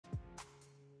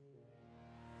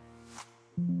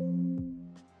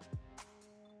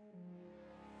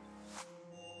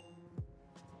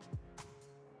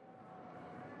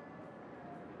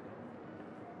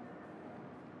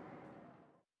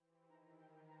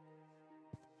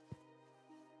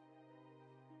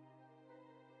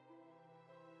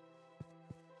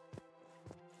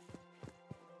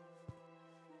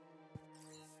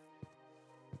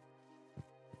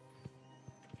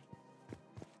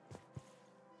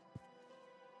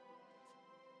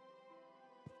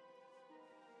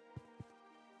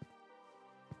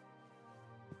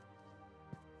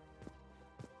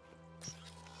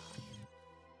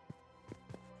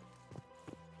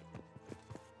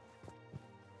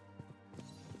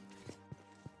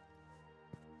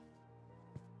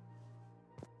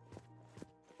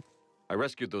I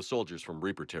rescued those soldiers from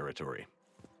Reaper territory.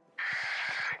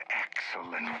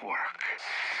 Excellent work.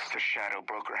 The Shadow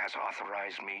Broker has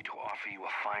authorized me to offer you a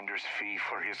finder's fee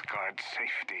for his guard's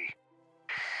safety.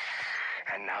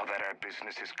 And now that our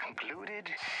business is concluded,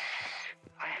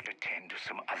 I have to tend to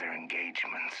some other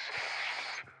engagements.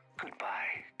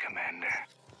 Goodbye, Commander.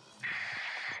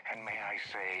 And may I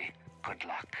say, good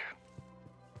luck.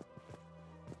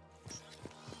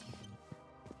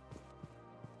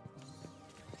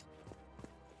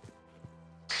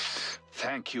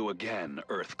 Thank you again,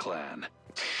 Earth Clan.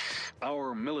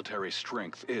 Our military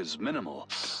strength is minimal,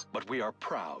 but we are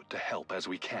proud to help as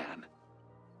we can.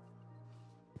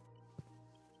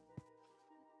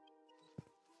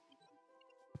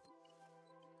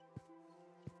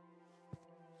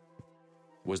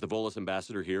 Was the Volus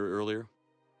Ambassador here earlier?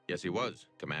 Yes, he was,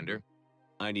 Commander.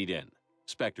 I need in.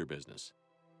 Spectre business.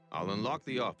 I'll unlock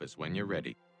the office when you're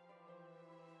ready.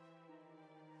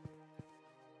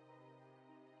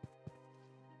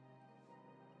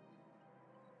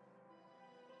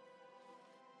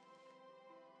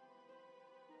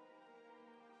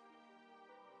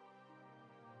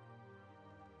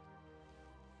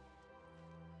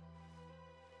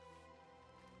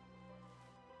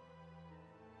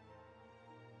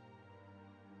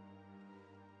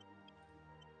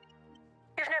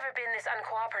 You've never been this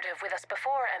uncooperative with us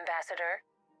before, Ambassador.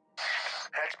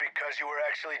 That's because you were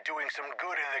actually doing some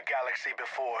good in the galaxy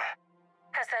before.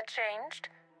 Has that changed?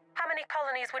 How many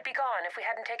colonies would be gone if we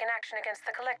hadn't taken action against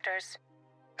the Collectors?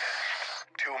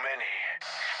 Too many.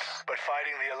 But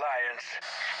fighting the Alliance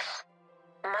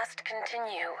must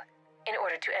continue in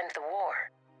order to end the war.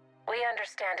 We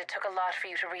understand it took a lot for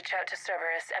you to reach out to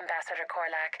Cerberus, Ambassador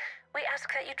Korlack. We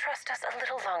ask that you trust us a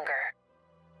little longer.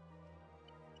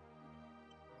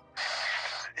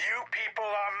 You people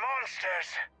are monsters!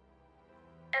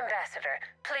 Ambassador,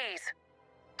 please.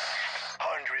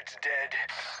 Hundreds dead.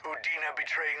 Udina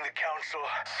betraying the Council.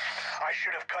 I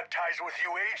should have cut ties with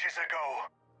you ages ago.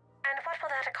 And what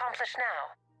will that accomplish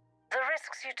now? The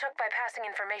risks you took by passing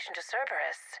information to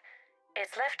Cerberus.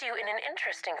 It's left you in an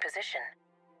interesting position.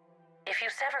 If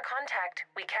you sever contact,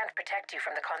 we can't protect you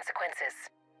from the consequences.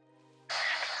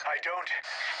 I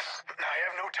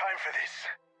have no time for this.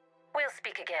 We'll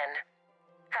speak again.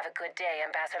 Have a good day,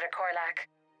 Ambassador Korlack.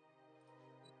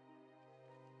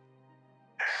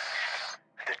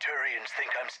 The Turians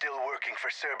think I'm still working for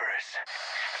Cerberus.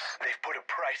 They've put a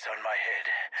price on my head.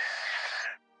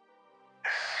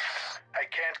 I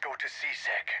can't go to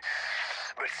CSEC,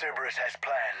 but Cerberus has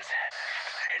plans.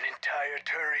 An entire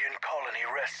Turian colony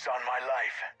rests on my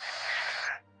life.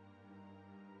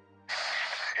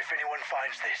 If anyone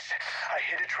finds this, I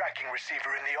hid a tracking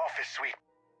receiver in the office suite.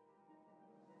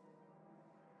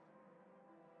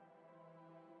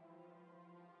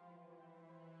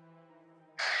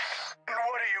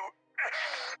 What are you...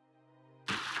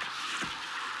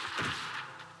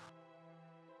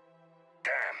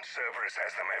 Damn, Cerberus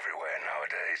has them everywhere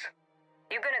nowadays.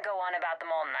 You're gonna go on about them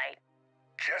all night.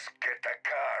 Just get the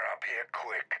car up here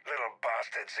quick. Little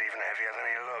bastard's even heavier than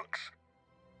he looks.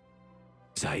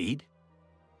 Zaeed?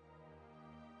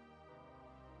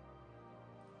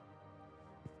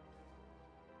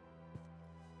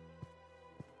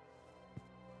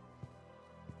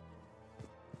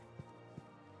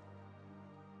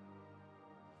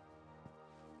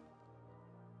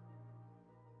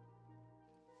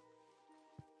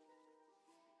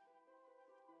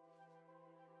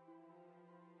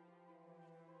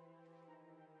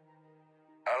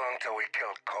 How long till we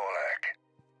killed Korlack?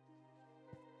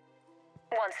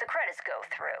 Once the credits go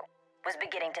through. Was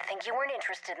beginning to think you weren't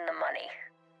interested in the money.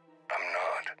 I'm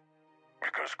not.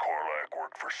 Because Korlack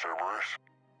worked for Cerberus?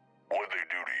 What'd they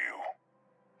do to you?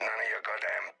 None of your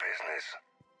goddamn business.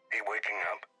 He waking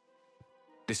up?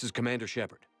 This is Commander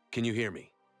Shepard. Can you hear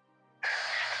me?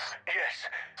 Yes.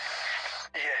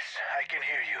 Yes, I can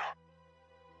hear you.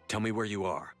 Tell me where you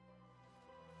are.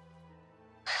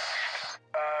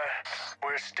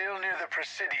 We're still near the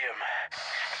Presidium.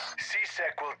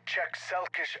 CSEC will check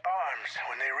Selkish arms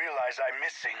when they realize I'm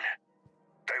missing.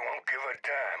 They won't give a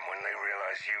damn when they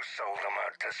realize you sold them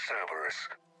out to Cerberus.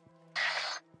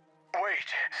 Wait.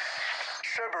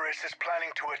 Cerberus is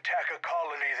planning to attack a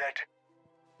colony that...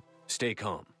 Stay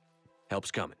calm.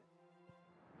 Help's coming.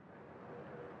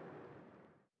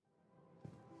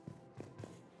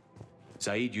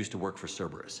 Zaeed used to work for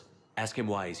Cerberus. Ask him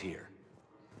why he's here.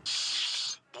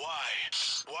 Why?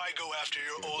 Why go after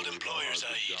your old employer,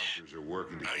 Zaeed? Now you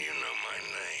know my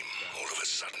name, all of a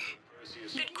sudden.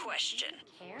 Good question.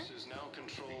 Forces now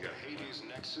control the Hades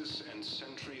Nexus and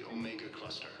Sentry Omega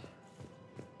cluster.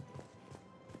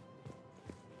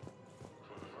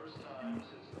 For the first time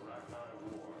since the Ragnar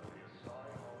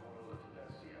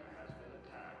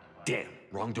Damn,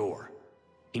 wrong door.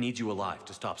 He needs you alive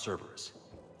to stop Cerberus.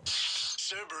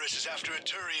 Cerberus is after a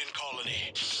Turian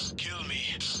colony. Kill me,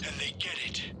 and they get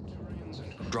it.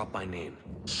 Drop my name.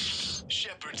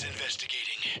 Shepard's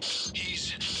investigating.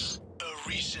 He's a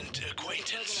recent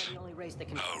acquaintance. The only race that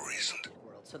can How recent?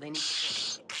 world, so they need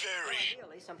to Very.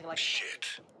 ideally something like Shit.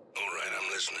 All right, I'm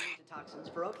listening. toxins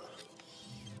for opium.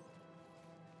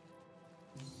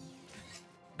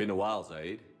 Been a while,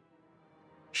 Zaeed.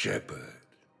 Shepard.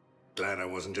 Glad I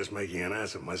wasn't just making an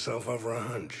ass of myself over a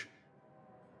hunch.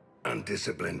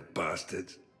 Undisciplined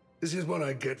bastards. This is what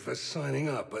I get for signing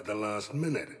up at the last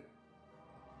minute.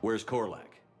 Where's Korlack?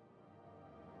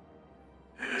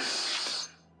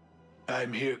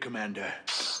 I'm here, Commander.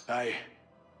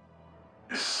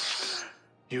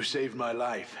 You saved my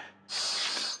life.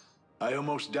 I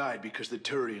almost died because the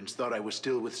Turians thought I was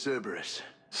still with Cerberus.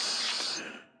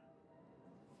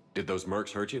 Did those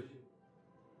mercs hurt you?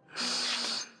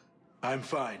 I'm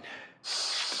fine.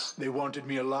 They wanted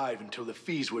me alive until the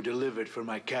fees were delivered for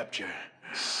my capture.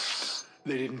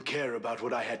 They didn't care about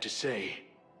what I had to say.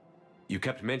 You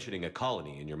kept mentioning a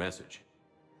colony in your message.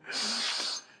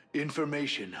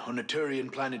 Information on a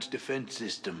Turian planet's defense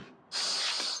system.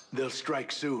 They'll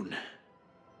strike soon.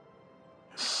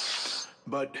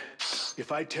 But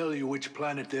if I tell you which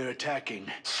planet they're attacking,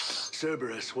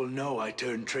 Cerberus will know I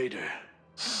turned traitor.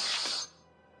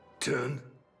 Turned?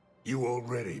 You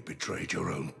already betrayed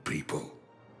your own people.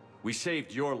 We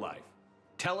saved your life.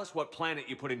 Tell us what planet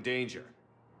you put in danger.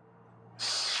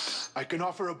 I can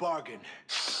offer a bargain.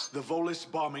 The Volus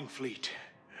bombing fleet.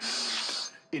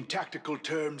 In tactical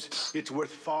terms, it's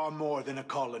worth far more than a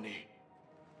colony.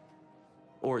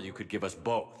 Or you could give us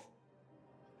both.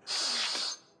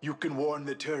 You can warn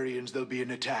the Turians there'll be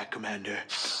an attack, Commander.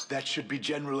 That should be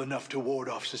general enough to ward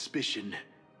off suspicion.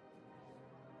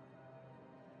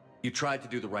 You tried to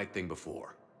do the right thing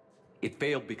before. It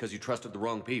failed because you trusted the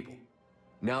wrong people.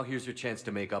 Now here's your chance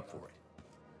to make up for it.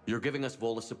 You're giving us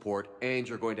Volus support, and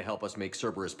you're going to help us make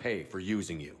Cerberus pay for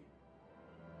using you.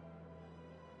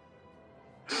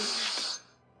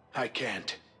 I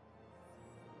can't.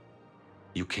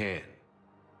 You can.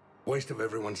 Waste of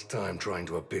everyone's time trying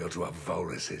to appeal to a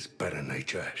Volus's better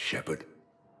nature, Shepard.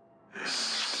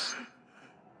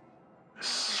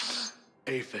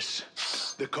 Aphis.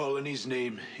 The colony's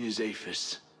name is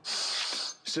Aphis.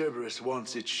 Cerberus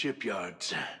wants its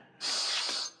shipyards.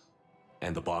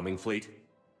 And the bombing fleet?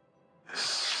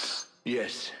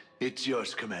 Yes, it's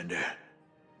yours, Commander.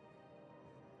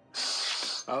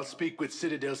 I'll speak with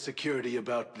Citadel Security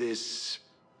about this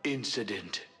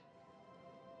incident.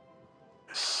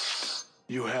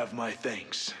 You have my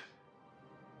thanks.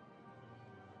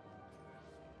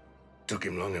 Took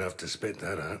him long enough to spit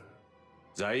that out.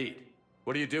 Zaeed,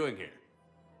 what are you doing here?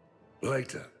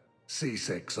 Later.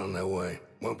 C6 on their way.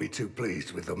 Won't be too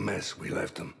pleased with the mess we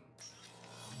left them.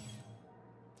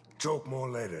 Talk more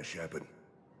later, Shepard.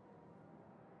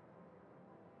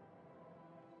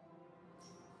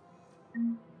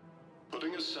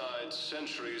 Putting aside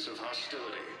centuries of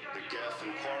hostility, the Geth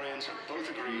and Quarians have both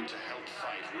agreed to help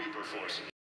fight Reaper forces.